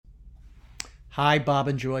Hi, Bob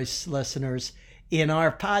and Joyce listeners. In our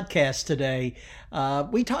podcast today,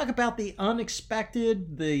 we talk about the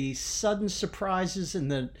unexpected, the sudden surprises, and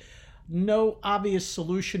the no obvious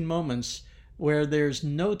solution moments where there's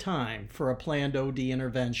no time for a planned OD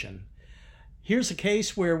intervention. Here's a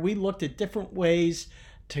case where we looked at different ways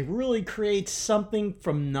to really create something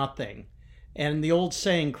from nothing. And the old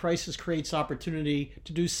saying, crisis creates opportunity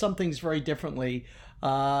to do some things very differently,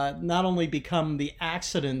 not only become the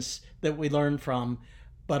accidents that we learn from,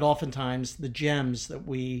 but oftentimes the gems that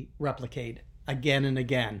we replicate again and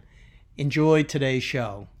again. Enjoy today's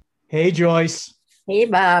show. Hey, Joyce. Hey,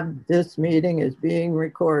 Bob, this meeting is being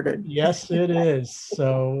recorded. Yes, it is.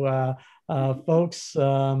 So, folks,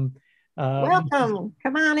 Welcome.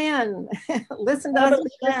 Come on in. Listen to us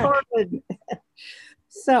recorded.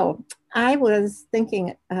 So, I was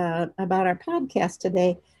thinking about our podcast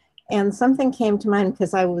today, and something came to mind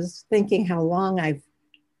because I was thinking how long I've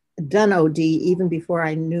done OD even before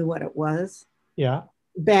I knew what it was. Yeah.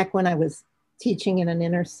 Back when I was teaching in an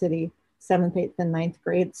inner city 7th, 8th, and 9th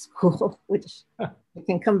grade school, which you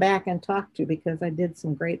can come back and talk to because I did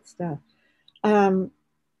some great stuff. But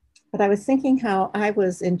I was thinking how I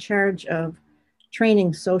was in charge of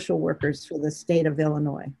training social workers for the state of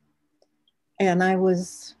Illinois. And I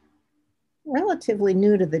was relatively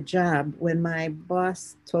new to the job when my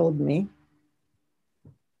boss told me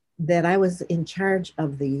that I was in charge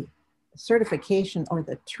of the certification or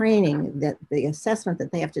the training, that the assessment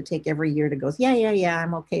that they have to take every year to go, yeah,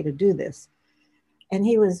 I'm okay to do this. And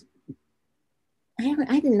he was, I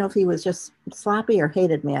didn't know if he was just sloppy or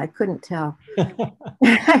hated me. I couldn't tell.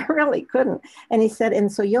 I really couldn't. And he said,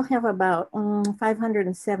 and so you'll have about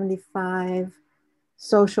 575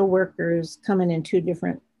 social workers coming in two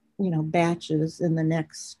different, batches in the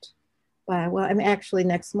next, actually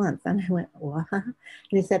next month. And I went, what? And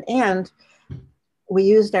he said, and we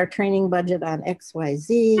used our training budget on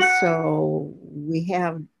XYZ, so we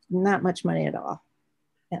have not much money at all.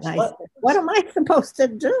 And I said, what am I supposed to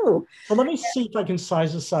do? So let me see if I can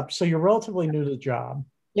size this up. So you're relatively new to the job.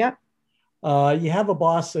 Yep. You have a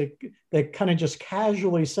boss that kind of just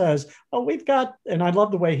casually says, oh, we've got, and I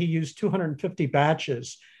love the way he used 250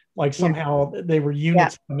 batches, like somehow they were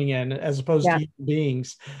units coming in as opposed to human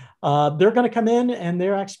beings. They're going to come in and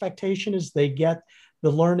their expectation is they get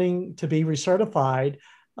the learning to be recertified.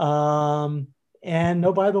 And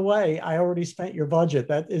no, by the way, I already spent your budget.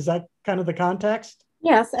 Is that kind of the context?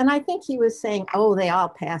 Yes. And I think he was saying, oh, they all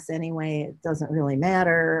pass anyway. It doesn't really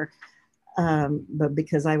matter. But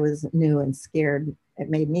because I was new and scared, it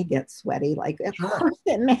made me get sweaty. Like, of course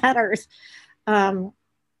it matters.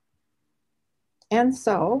 And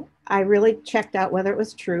so I really checked out whether it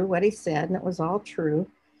was true, what he said, and it was all true.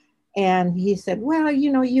 And he said, well,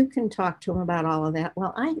 you can talk to him about all of that.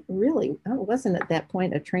 Well, I wasn't at that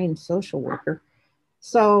point a trained social worker.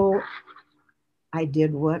 So I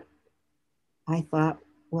did what I thought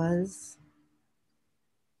was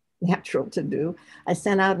natural to do. I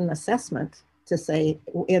sent out an assessment to say,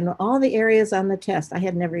 in all the areas on the test, I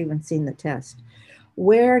had never even seen the test,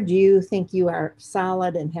 where do you think you are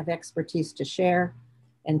solid and have expertise to share?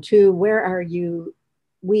 And 2, where are you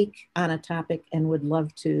weak on a topic and would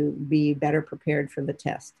love to be better prepared for the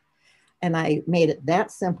test? And I made it that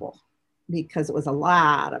simple because it was a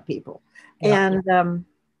lot of people. Yeah. And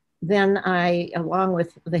then I, along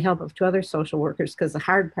with the help of 2 other social workers, because the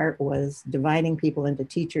hard part was dividing people into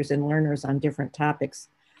teachers and learners on different topics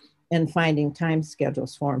and finding time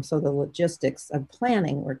schedules for them. So the logistics of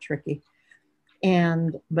planning were tricky.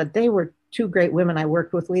 But they were 2 great women I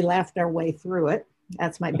worked with. We laughed our way through it.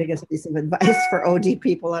 That's my biggest piece of advice for OD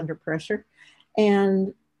people under pressure.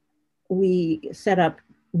 And we set up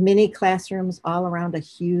mini classrooms all around a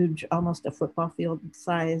huge, almost a football field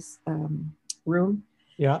size room.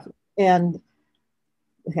 Yeah. And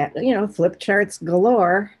we had, flip charts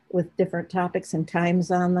galore with different topics and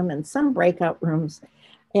times on them and some breakout rooms.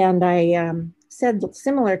 And I said,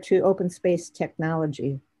 similar to open space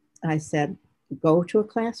technology, I said, go to a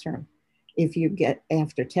classroom. If you get,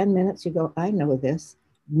 after 10 minutes, you go, I know this,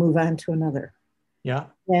 move on to another. Yeah.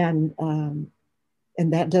 And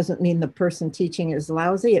that doesn't mean the person teaching is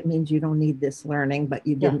lousy. It means you don't need this learning, but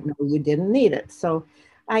you didn't know you didn't need it. So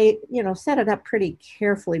I, set it up pretty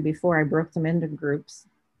carefully before I broke them into groups.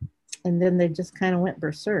 And then they just kind of went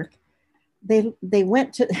berserk. They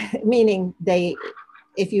went to, meaning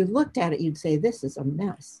if you looked at it, you'd say, this is a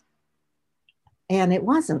mess. And it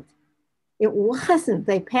wasn't. It wasn't.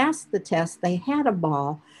 They passed the test. They had a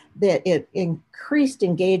ball. That it increased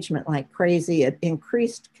engagement like crazy. It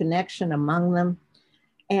increased connection among them.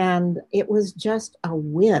 And it was just a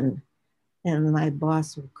win. And my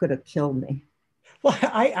boss could have killed me. Well,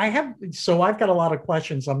 I have, so I've got a lot of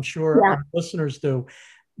questions. I'm sure Yeah. our listeners do.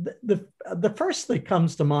 The first that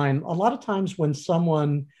comes to mind, a lot of times when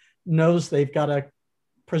someone knows they've got to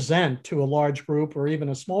present to a large group or even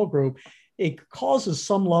a small group, it causes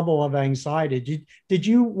some level of anxiety. Did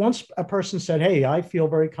you, once a person said, hey, I feel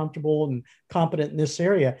very comfortable and competent in this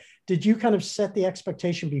area, did you kind of set the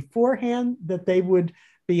expectation beforehand that they would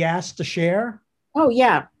be asked to share? Oh,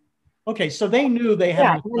 yeah. Okay, so they knew they had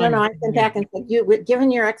Yeah. enough No, time no, to I figure sent it back out. and said,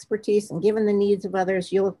 given your expertise and given the needs of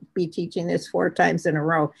others, you'll be teaching this 4 times in a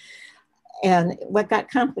row. And what got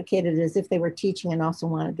complicated is if they were teaching and also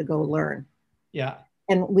wanted to go learn. Yeah.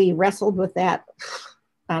 And we wrestled with that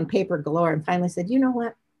on paper galore and finally said, you know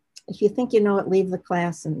what? If you think you know it, leave the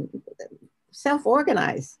class and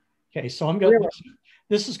self-organize. Okay, so I'm going. Really?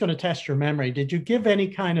 This is going to test your memory. Did you give any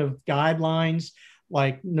kind of guidelines,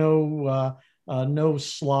 like no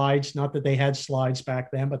slides? Not that they had slides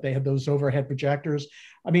back then, but they had those overhead projectors.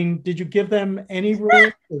 I mean, did you give them any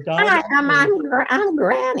rules or I'm, guidelines? I'm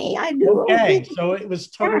granny. I do. Okay, so it was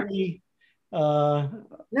totally. Uh,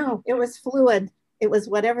 No, it was fluid. It was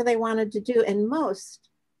whatever they wanted to do. And most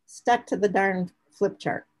stuck to the darn flip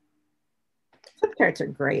chart. Flip charts are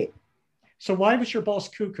great. so why was your boss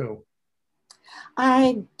cuckoo?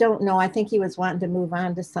 I don't know. I think he was wanting to move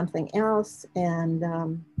on to something else.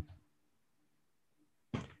 And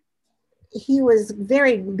he was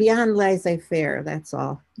very beyond laissez-faire. That's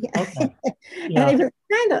all. Okay, And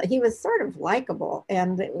yeah, he was sort of likable.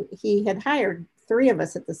 And he had hired 3 of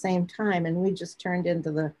us at the same time. And we just turned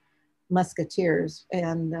into the musketeers.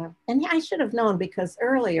 And I should have known because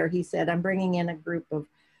earlier he said, I'm bringing in a group of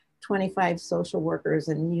 25 social workers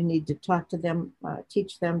and you need to talk to them,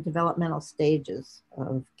 teach them developmental stages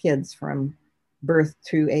of kids from birth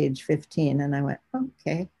through age 15. And I went,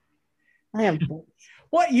 okay, I have.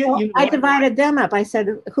 what Well, you know I what? divided them up. I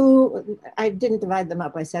said, I didn't divide them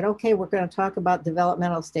up. I said, okay, we're going to talk about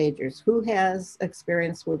developmental stages. Who has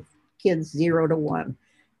experience with kids 0 to 1?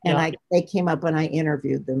 Yeah, And they came up and I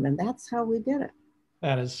interviewed them. And that's how we did it.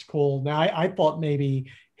 that is cool. Now, I thought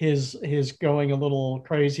maybe his going a little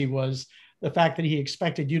crazy was the fact that he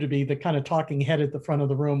expected you to be the kind of talking head at the front of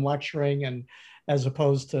the room lecturing, and as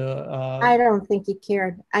opposed to I don't think he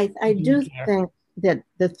cared. I do care. think that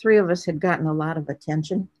the 3 of us had gotten a lot of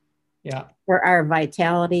attention Yeah. for our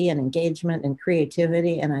vitality and engagement and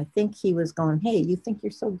creativity. And I think he was going, hey, you think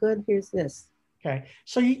you're so good? Here's this. Okay.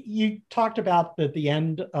 So you talked about that the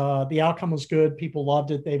end, the outcome was good. People loved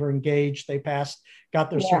it. They were engaged. They passed, got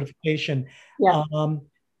their Yeah. certification. Yeah.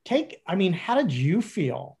 I mean, how did you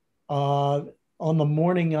feel on the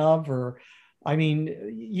morning of, or, I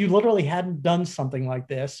mean, you literally hadn't done something like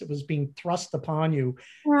this. It was being thrust upon you.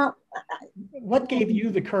 Well, What gave you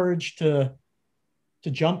the courage to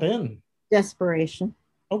jump in? desperation.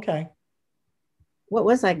 Okay. What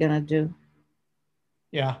was I going to do?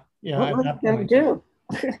 Yeah. Yeah. What At was that I going point.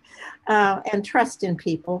 to do? And trust in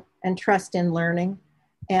people and trust in learning.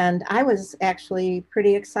 And I was actually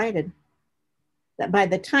pretty excited that by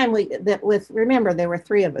the time remember, there were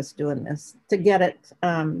 3 of us doing this to get it,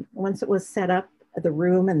 once it was set up, the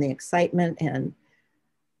room and the excitement, and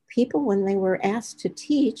people, when they were asked to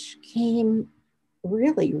teach, came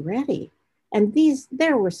really ready. And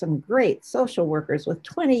there were some great social workers with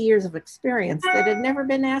 20 years of experience that had never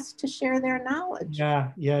been asked to share their knowledge,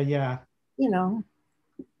 Yeah. Yeah. Yeah. you know.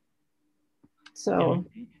 Yeah. So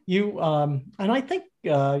And I think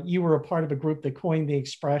you were a part of a group that coined the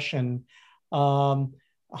expression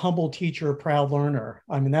humble teacher, proud learner.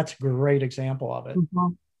 I mean, that's a great example of it.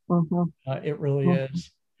 mhm, mhm, It really mhm.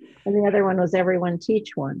 is. And the other one was everyone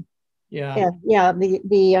teach one. Yeah. And yeah,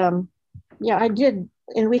 yeah, I did,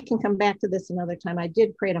 and we can come back to this another time. I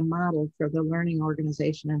did create a model for the learning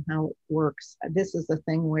organization and how it works. This is the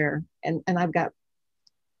thing where, and I've got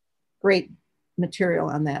great material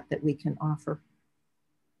on that we can offer.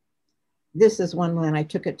 This is one when I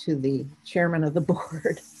took it to the chairman of the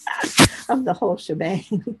board of the whole shebang.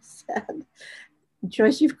 He said,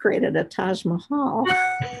 Joyce, you've created a Taj Mahal.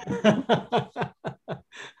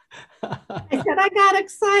 I said, I got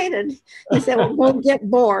excited. He said, well, go get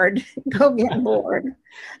bored. Go get bored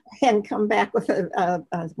and come back with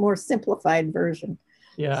a more simplified version.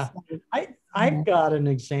 Yeah. So, I've got an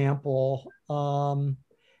example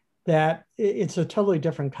that it's a totally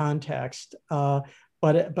different context,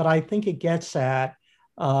 but I think it gets at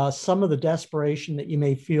some of the desperation that you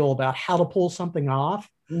may feel about how to pull something off,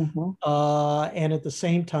 and at the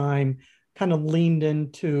same time, kind of leaned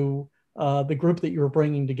into the group that you were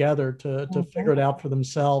bringing together to figure it out for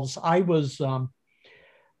themselves. I was, and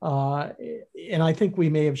I think we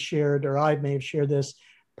may have shared, or I may have shared this.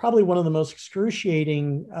 probably one of the most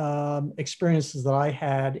excruciating experiences that I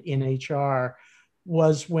had in HR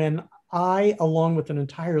was when I, along with an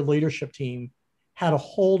entire leadership team, had to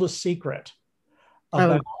hold a secret Oh,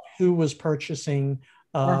 about who was purchasing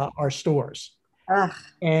our stores. ugh,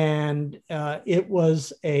 And it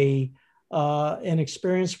was an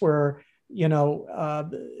experience where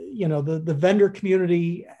the vendor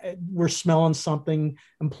community were smelling something,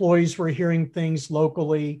 employees were hearing things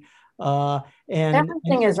locally,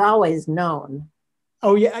 everything is always known.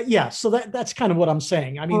 oh yeah. So that's kind of what I'm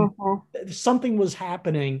saying. I mean, Mhm. something was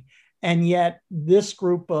happening, and yet this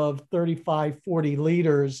group of 35, 40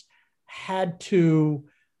 leaders had to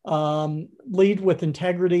lead with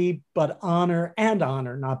integrity, but honor,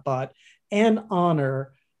 not but, and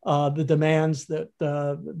honor the demands that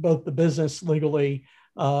both the business legally,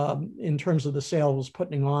 in terms of the sale, was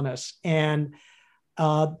putting on us. And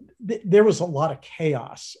there was a lot of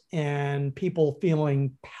chaos and people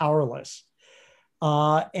feeling powerless.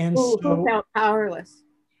 And Who so felt powerless?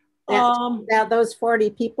 That, um, that those 40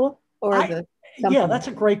 people or I, the yeah, company? that's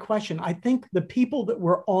a great question. I think the people that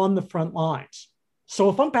were on the front lines. So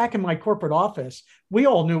if I'm back in my corporate office, we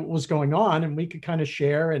all knew what was going on and we could kind of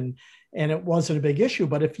share, and it wasn't a big issue.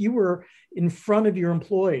 But if you were in front of your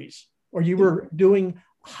employees or you were doing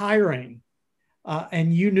hiring,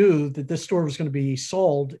 and you knew that this store was going to be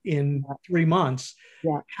sold in 3 months,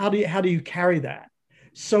 Yeah. how do you carry that?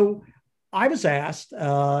 So I was asked,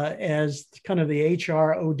 as kind of the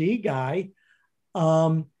HR OD guy,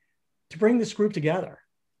 um, to bring this group together.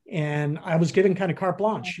 And I was given kind of carte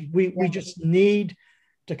blanche. We Yeah. just need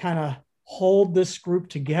to kind of hold this group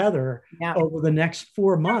together Yeah. over the next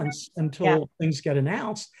 4 months Yeah. until things get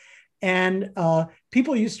announced. And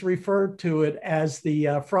people used to refer to it as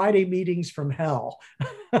the Friday meetings from hell.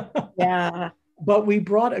 Yeah. But we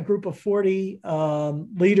brought a group of 40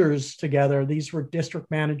 leaders together. These were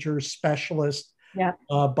district managers, specialists, Yeah.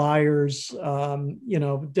 buyers,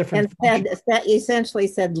 different And functions. that essentially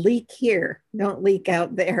said, leak here, don't leak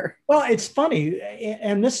out there. Well, it's funny,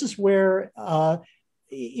 and this is where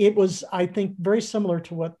it was, I think, very similar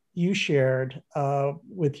to what you shared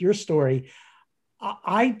with your story.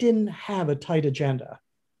 I didn't have a tight agenda.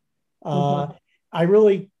 Mhm. I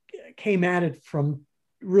really came at it from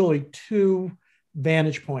really two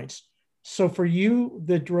vantage points. So, for you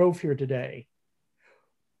that drove here today,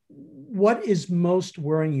 what is most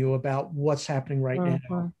worrying you about what's happening right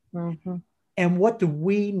now? Mhm. Mhm. And what do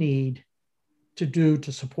we need to do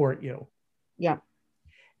to support you? Yeah.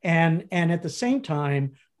 And at the same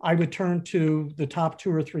time, I would turn to the top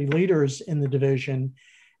two or three leaders in the division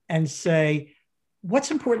and say,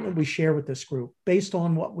 what's important that we share with this group based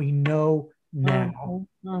on what we know now?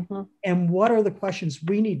 Mhm. Mhm. And what are the questions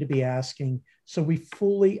we need to be asking so we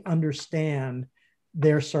fully understand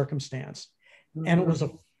their circumstance? And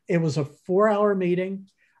Mhm. it was a 4 hour meeting.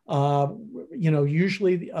 Uh,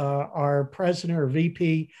 usually our president or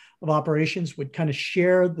VP of operations would kind of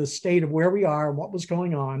share the state of where we are and what was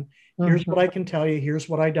going on. Here's Mhm. what I can tell you. Here's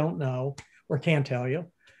what I don't know or can't tell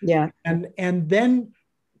you. Yeah. And then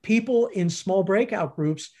people in small breakout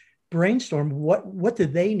groups brainstorm what do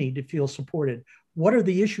they need to feel supported? What are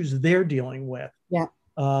the issues they're dealing with? Yeah.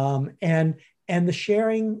 And the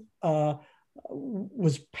sharing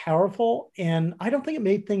was powerful. And I don't think it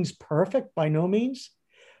made things perfect by no means,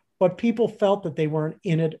 but people felt that they weren't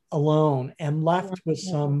in it alone and left with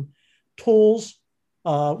some tools,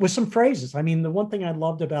 with some phrases. I mean, the one thing I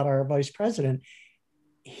loved about our vice president,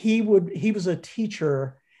 he was a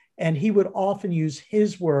teacher, and he would often use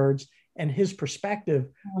his words and his perspective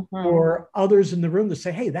Mhm. for others in the room to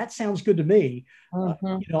say, "Hey, that sounds good to me."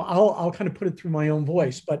 Mhm. I'll kind of put it through my own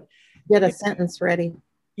voice, but Get a sentence ready.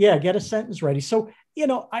 yeah, get a sentence ready. So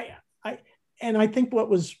I and I think what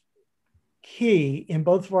was key in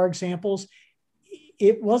both of our examples,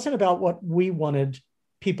 it wasn't about what we wanted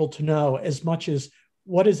people to know as much as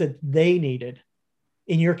what is it they needed.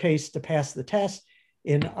 In your case, to pass the test.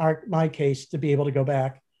 In my case, to be able to go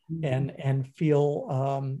back and feel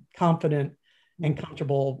confident and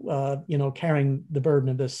comfortable, carrying the burden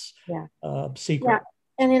of this Yeah. secret. Yeah.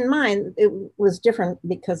 And in mine, it was different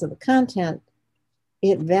because of the content.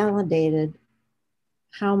 It validated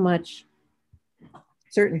how much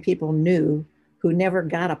certain people knew who never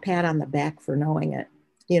got a pat on the back for knowing it.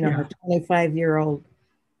 You know, Yeah. a 25-year-old,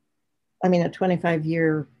 a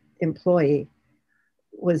 25-year employee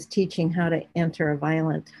was teaching how to enter a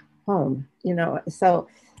violent home, so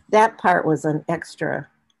that part was an extra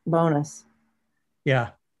bonus.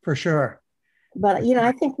 Yeah, for sure. But,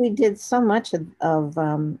 I think we did so much of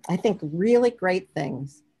I think, really great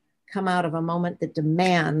things come out of a moment that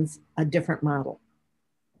demands a different model.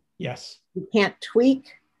 Yes. You can't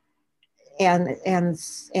tweak and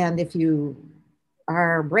if you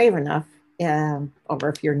are brave enough, or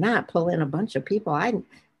if you're not, pull in a bunch of people.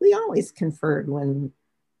 We always conferred when,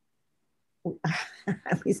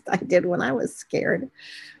 at least I did when I was scared,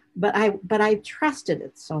 but I trusted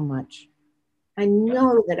it so much. I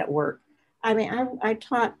know that it worked. I mean, I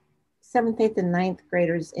taught seventh, eighth, and ninth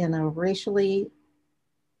graders in a racially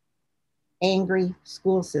angry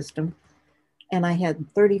school system, and I had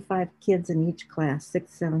 35 kids in each class,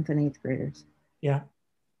 sixth, seventh, and eighth graders. Yeah.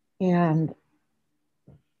 And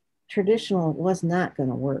traditional was not going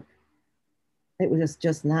to work. It was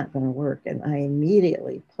just not going to work. And I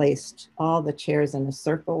immediately placed all the chairs in a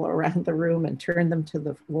circle around the room and turned them to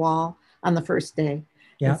the wall on the first day.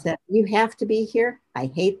 Yeah. And said, you have to be here. I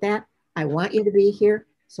hate that. I want you to be here.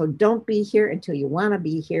 So don't be here until you want to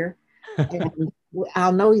be here. And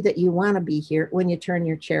I'll know that you want to be here when you turn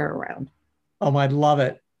your chair around. Oh, I love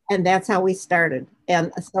it. And that's how we started.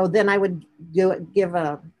 And so then I would give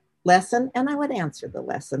a lesson and I would answer the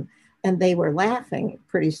lesson. And they were laughing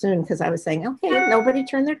pretty soon because I was saying, okay, nobody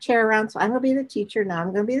turned their chair around. So I'm going to be the teacher. Now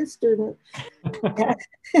I'm going to be the student.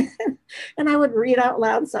 And I would read out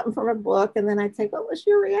loud something from a book. And then I'd say, what was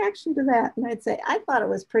your reaction to that? And I'd say, I thought it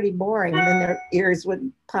was pretty boring. And then their ears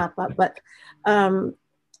would pop up. But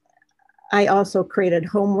I also created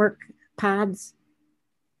homework pods.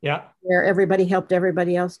 Yeah. Where everybody helped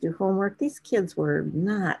everybody else do homework. These kids were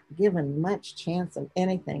not given much chance of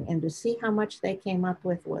anything. And to see how much they came up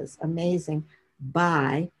with was amazing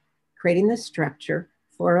by creating the structure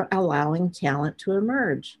for allowing talent to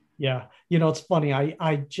emerge. Yeah. You know, it's funny.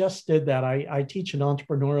 I just did that. I teach an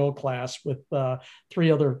entrepreneurial class with 3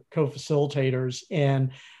 other co-facilitators. And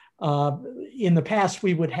in the past,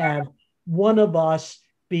 we would have one of us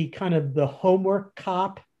be kind of the homework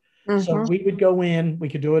cop. So we would go in, we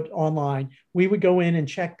could do it online. We would go in and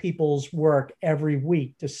check people's work every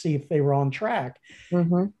week to see if they were on track.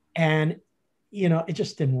 And, you know, it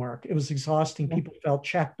just didn't work. It was exhausting. People felt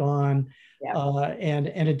checked on, and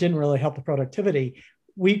it didn't really help the productivity.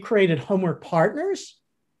 We created homework partners.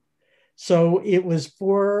 So it was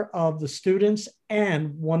 4 of the students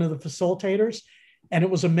and one of the facilitators. And it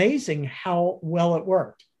was amazing how well it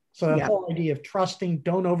worked. So that whole idea of trusting,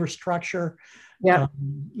 don't overstructure. Yeah.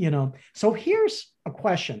 You know, so here's a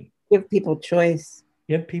question. Give people choice.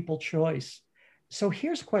 Give people choice. So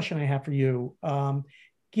here's a question I have for you.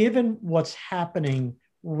 Given what's happening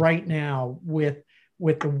right now with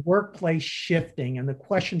the workplace shifting and the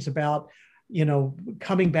questions about, you know,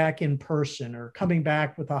 coming back in person or coming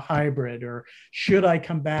back with a hybrid, or should I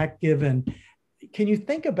come back can you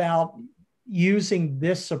think about using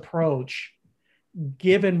this approach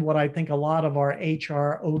given what I think a lot of our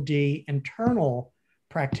HR, OD, internal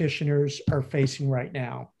practitioners are facing right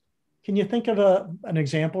now? Can you think of an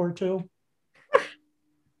example or two?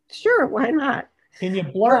 Sure, why not? Can you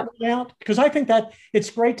blurt it out? Because I think that it's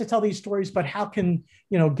great to tell these stories, but how can,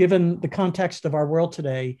 you know, given the context of our world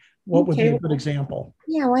today, what would be a good example?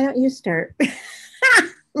 Yeah, why don't you start?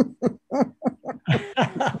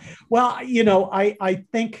 Well, you know, I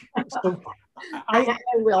think so. I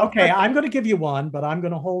will. Okay, I'm going to give you one, but I'm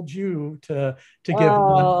going to hold you to give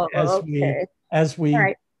one as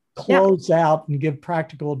we close out and give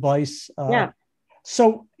practical advice.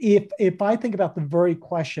 So if I think about the very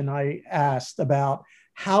question I asked about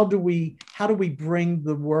how do we bring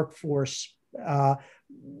the workforce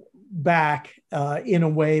back in a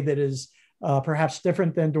way that is perhaps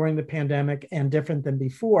different than during the pandemic and different than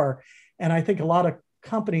before, and I think a lot of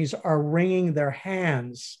companies are wringing their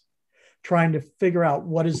hands trying to figure out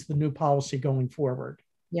what is the new policy going forward.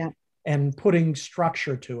 Yeah. And putting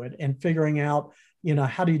structure to it and figuring out, you know,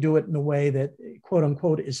 how do you do it in a way that, quote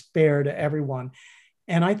unquote, is fair to everyone.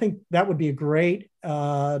 And I think that would be a great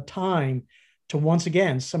time to, once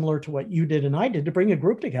again, similar to what you did and I did, to bring a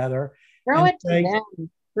group together. Grow it to them.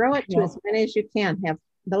 Grow it to as many as you can. Have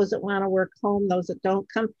those that want to work home, those that don't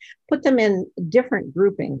come, put them in different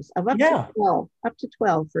groupings of up to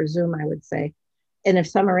 12 for Zoom, I would say. And if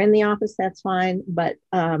some are in the office, that's fine. But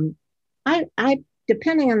I,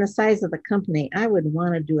 depending on the size of the company, I would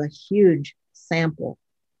want to do a huge sample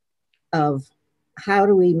of how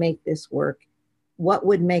do we make this work? What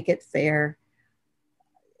would make it fair?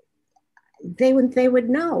 They would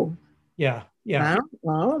know. Yeah. Yeah.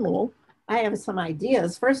 Well, I have some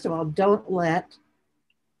ideas. First of all, don't let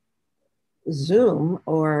Zoom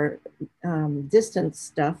or distance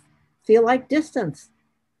stuff feel like distance.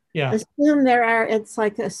 Yeah. Assume there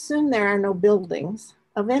are no buildings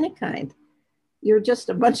of any kind. You're just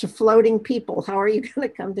a bunch of floating people. How are you going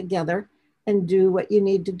to come together and do what you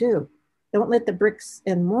need to do? Don't let the bricks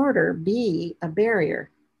and mortar be a barrier.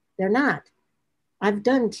 They're not. I've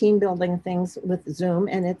done team building things with Zoom,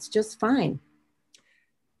 and it's just fine.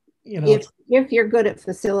 If you're good at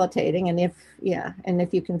facilitating, and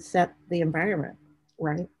if you can set the environment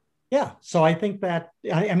right. Yeah. So I think that,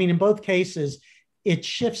 I mean, in both cases, it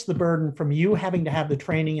shifts the burden from you having to have the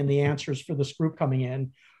training and the answers for this group coming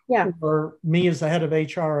in. Yeah. Or me as the head of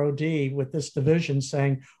HROD with this division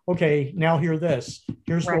saying, okay, now hear this.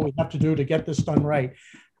 Here's what we have to do to get this done right.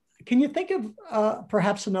 Can you think of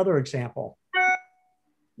perhaps another example?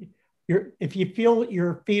 If you feel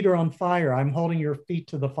your feet are on fire, I'm holding your feet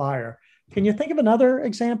to the fire. Can you think of another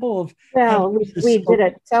example of? Well, we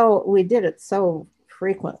did it so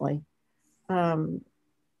frequently.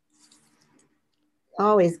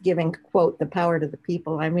 Always giving, quote, the power to the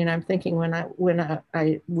people. I mean, I'm thinking when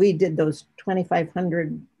we did those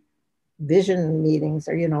 2,500 vision meetings,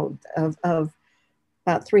 or of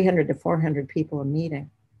about 300 to 400 people a meeting,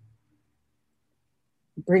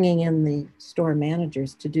 bringing in the store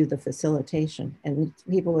managers to do the facilitation, and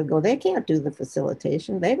people would go, they can't do the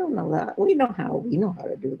facilitation, they don't know that. We know how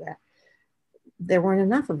to do that. There weren't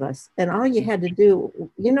enough of us, and all you had to do,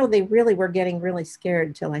 they really were getting really scared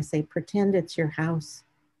until I say, pretend it's your house,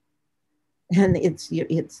 and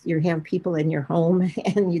you have people in your home,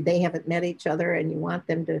 and they haven't met each other, and you want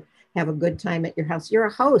them to have a good time at your house. You're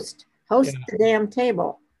a host the damn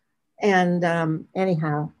table. And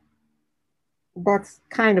anyhow, that's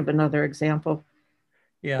kind of another example.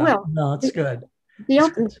 Yeah, well, no, it's good. The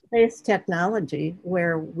open space technology,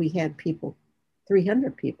 where we had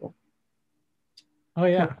 300 people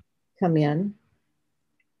come in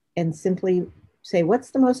and simply say, what's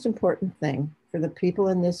the most important thing for the people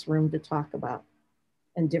in this room to talk about?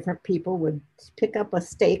 And different people would pick up a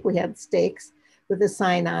stake. We had stakes with a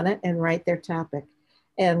sign on it and write their topic.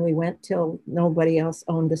 And we went till nobody else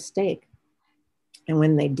owned a stake. And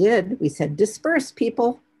when they did, we said, disperse,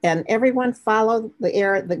 people, and everyone follow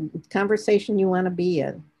the conversation you want to be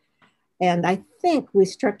in. And I think we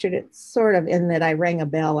structured it sort of in that I rang a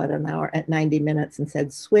bell at 90 minutes and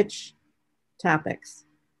said, switch topics.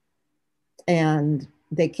 And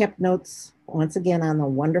they kept notes, once again, on the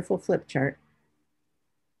wonderful flip chart.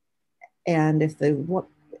 And if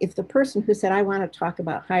the person who said, I want to talk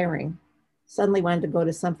about hiring, suddenly wanted to go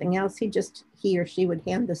to something else, he or she would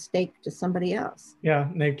hand the stake to somebody else. Yeah,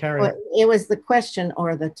 and they'd carry it. It was the question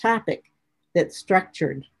or the topic that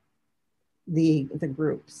structured the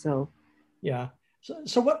group. So yeah.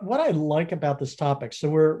 So what I like about this topic, so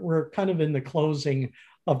we're kind of in the closing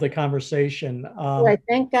of the conversation.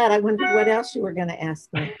 Thank God. I wondered what else you were going to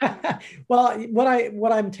ask me. Well,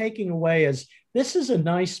 what I'm taking away is this is a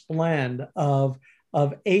nice blend of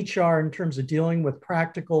HR in terms of dealing with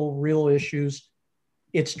practical, real issues.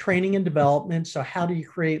 It's training and development. So how do you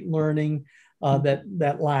create learning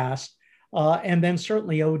that lasts? And then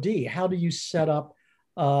certainly OD. How do you set up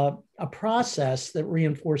a process that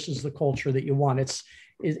reinforces the culture that you want?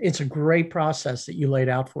 It's a great process that you laid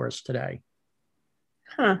out for us today.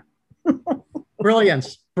 Huh.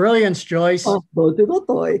 Brilliance, Joyce. So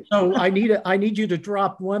I need you to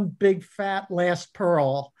drop one big fat last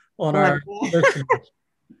pearl on our listeners.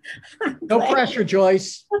 No pressure,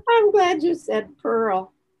 Joyce. I'm glad you said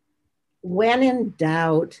pearl. When in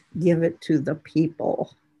doubt, give it to the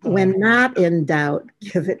people. When not in doubt,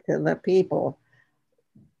 give it to the people.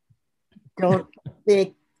 Don't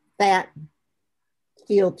make that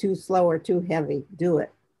feel too slow or too heavy. Do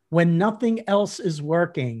it. When nothing else is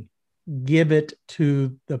working, give it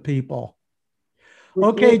to the people.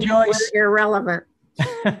 Okay, Joyce. We're irrelevant.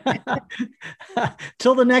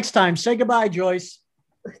 Till the next time. Say goodbye, Joyce.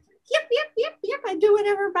 Yep. I do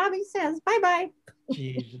whatever Bobby says. Bye-bye.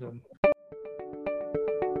 Jeez.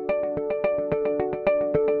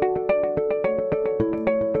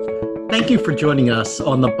 Thank you for joining us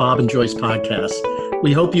on the Bob and Joyce podcast.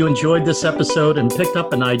 We hope you enjoyed this episode and picked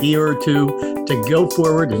up an idea or two to go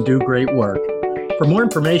forward and do great work. For more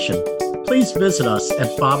information, please visit us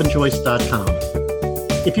at bobandjoyce.com.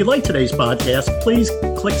 If you like today's podcast, please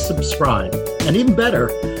click subscribe. And even better,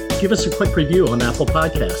 give us a quick review on Apple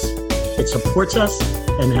Podcasts. It supports us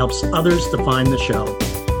and helps others to find the show.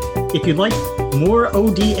 If you'd like more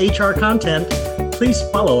ODHR content, please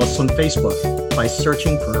follow us on Facebook by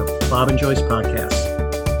searching for Bob and Joyce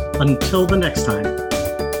Podcast. Until the next time,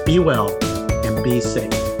 be well and be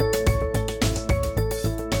safe.